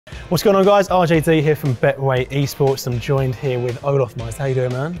What's going on, guys? RJD here from Betway Esports. I'm joined here with Olofmeister. How you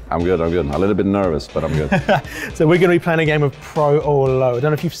doing, man? I'm good, I'm good. A little bit nervous, but I'm good. So we're going to be playing a game of Pro or Low. I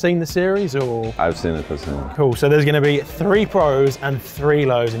don't know if you've seen the series or... I've seen it, I've seen it. Cool, so there's going to be 3 pros and 3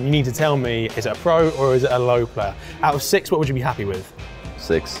 lows, and you need to tell me, is it a pro or is it a low player? Out of 6, what would you be happy with?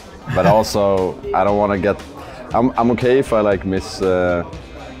 6. But also, I don't want to get... I'm okay if I like miss...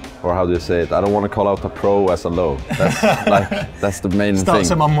 or how do you say it? I don't want to call out a pro as a low. That's the main thing. Start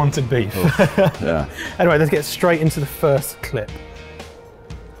some unwanted beef. Yeah. Anyway, let's get straight into the first clip.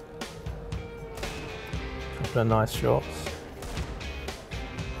 Couple of nice shots.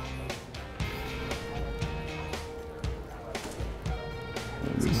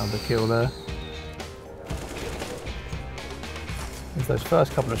 Another kill there. Those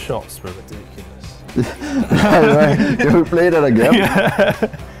first couple of shots were ridiculous. Can we play that again?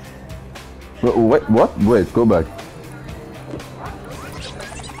 Yeah. Wait, what? Wait, go back.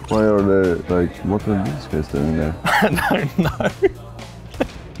 Why are they, like, what are these guys doing there? I don't know.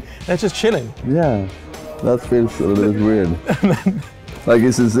 They're just chilling. Yeah, that feels a little bit weird. Like,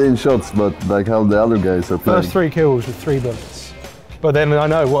 it's insane shots, but like how the other guys are playing. First 3 kills with 3 bullets. But then I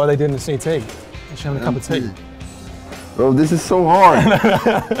know, what are they doing in the CT? They're just having a cup of tea. Bro, this is so hard.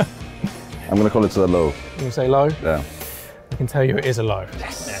 I'm gonna call it a low. You gonna say low? Yeah. I can tell you it is a low.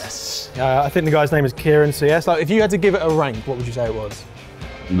 Yes. I think the guy's name is Kieran, so yes. Like, if you had to give it a rank, what would you say it was?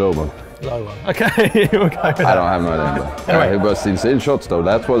 Low one. Low one. Okay, we'll go with that. I don't have no idea. But anyway. It was insane shots though.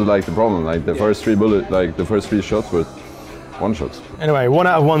 That was like the problem. Like the first 3 bullets, like the first 3 shots were 1 shots. Anyway, 1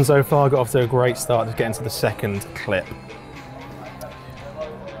 out of 1 so far. Got off to a great start to get into the second clip.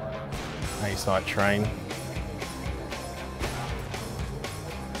 A-side train.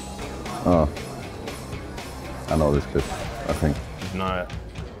 Oh. I know this clip, I think. You know it.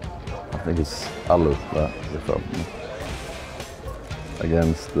 I think it's Alu,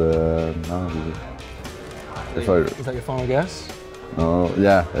 against the... Is that your final guess? Oh,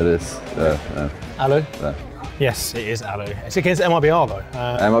 yeah, it is. Yeah. Alu? Yeah. Yes, it is Alu. It's against MIBR though.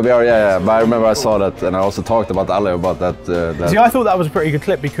 MIBR, yeah. But I remember I saw that, and I also talked about Alu about that. See, I thought that was a pretty good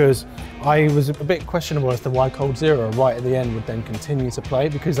clip because I was a bit questionable as to why Cold Zero right at the end would then continue to play,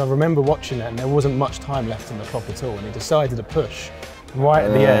 because I remember watching it and there wasn't much time left in the clock at all, and he decided to push right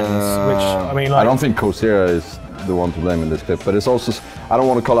at the end, which, I mean, like... I don't think Cold Zero is the one to blame in this clip, but it's also... I don't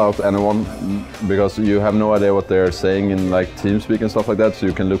want to call out anyone because you have no idea what they're saying in like TeamSpeak and stuff like that, so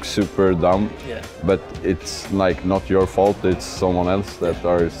you can look super dumb. Yeah. But it's like not your fault, it's someone else that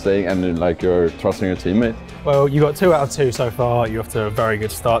are saying, and like you're trusting your teammate. Well, you got 2 out of 2 so far. You're off to a very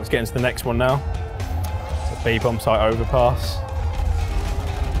good start. Let's get into the next one now. It's a B-bomb site overpass.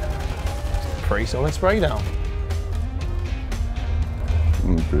 Pretty solid spray down.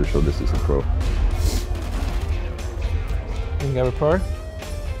 I'm pretty sure this is a pro. You can go with pro?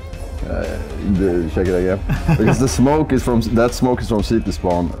 Check it again. Because the smoke is from, that smoke is from CT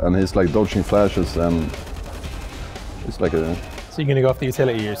spawn, and he's like dodging flashes, and it's like a... So you're gonna go off the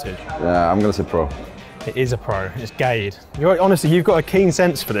utility usage? Yeah, I'm gonna say pro. It is a pro, it's Gade. Honestly, you've got a keen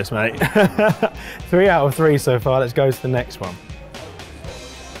sense for this, mate. 3 out of 3 so far, let's go to the next one.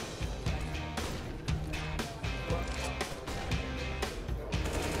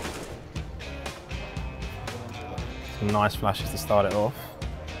 Some nice flashes to start it off.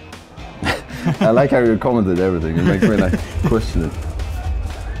 I like how you commented everything, it makes me like question it.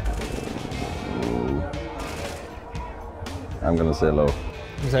 I'm gonna say low.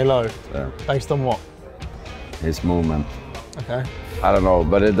 You say low? Yeah. Based on what? His movement. Okay. I don't know,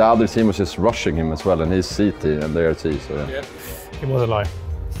 but the other team was just rushing him as well, and he's CT and they're T, so yeah. Yep. It was a low.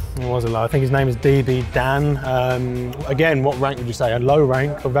 It was a low. I think his name is DB Dan. Again, what rank would you say? A low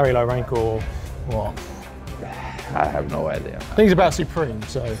rank, or very low rank, or what? I have no idea. I think it's about Supreme,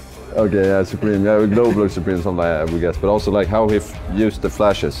 so. Okay, yeah, Supreme. Yeah, Global Supreme, something like that, I would guess. But also like how he used the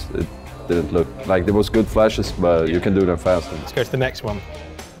flashes. It didn't look like there was good flashes, but you can do them faster. Let's go to the next one.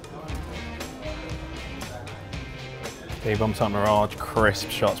 B-bomb type Mirage, crisp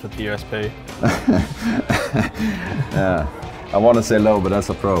shots with the USP. Yeah, I want to say low, but that's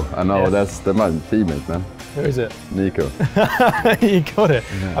a pro. I know, that's my teammate, man. Who is it? Nico. You got it.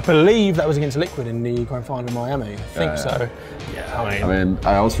 Yeah. I believe that was against Liquid in the grand final in Miami. I think so. Yeah, I mean,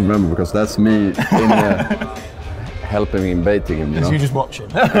 I also remember because that's me in helping him, baiting him. You just watching.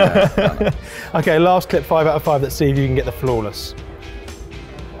 Yeah. Okay, last clip, 5 out of 5. Let's see if you can get the flawless.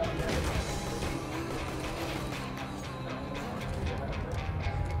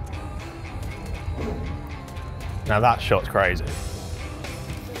 Now that shot's crazy.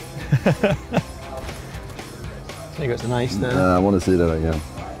 You got some ace there. I want to see that again.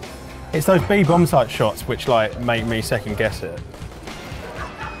 It's those B bomb type shots which like make me second guess it.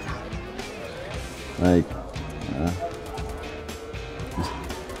 Like,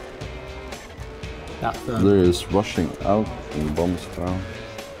 there is rushing out and the bombs down.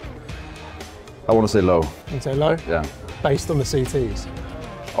 I want to say low. You say low? Yeah. Based on the CTs?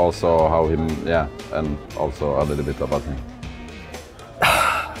 Also how him, yeah, and also a little bit about me.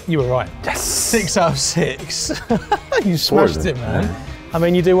 You were right. Yes! 6 out of 6. You smashed it, man. Yeah. I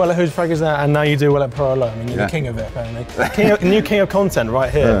mean, you do well at Who's Fraggers now, and now you do well at Pro Alone. I mean, you're the king of it, apparently. New king of content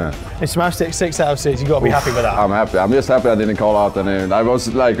right here. Yeah. You smashed it 6 out of 6. You got to be happy with that. I'm happy. I'm just happy I didn't call out anyone. I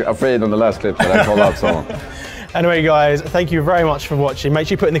was like afraid on the last clip that I called out someone. Anyway, guys, thank you very much for watching. Make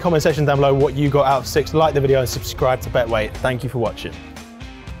sure you put in the comment section down below what you got out of 6. Like the video and subscribe to Betway. Thank you for watching.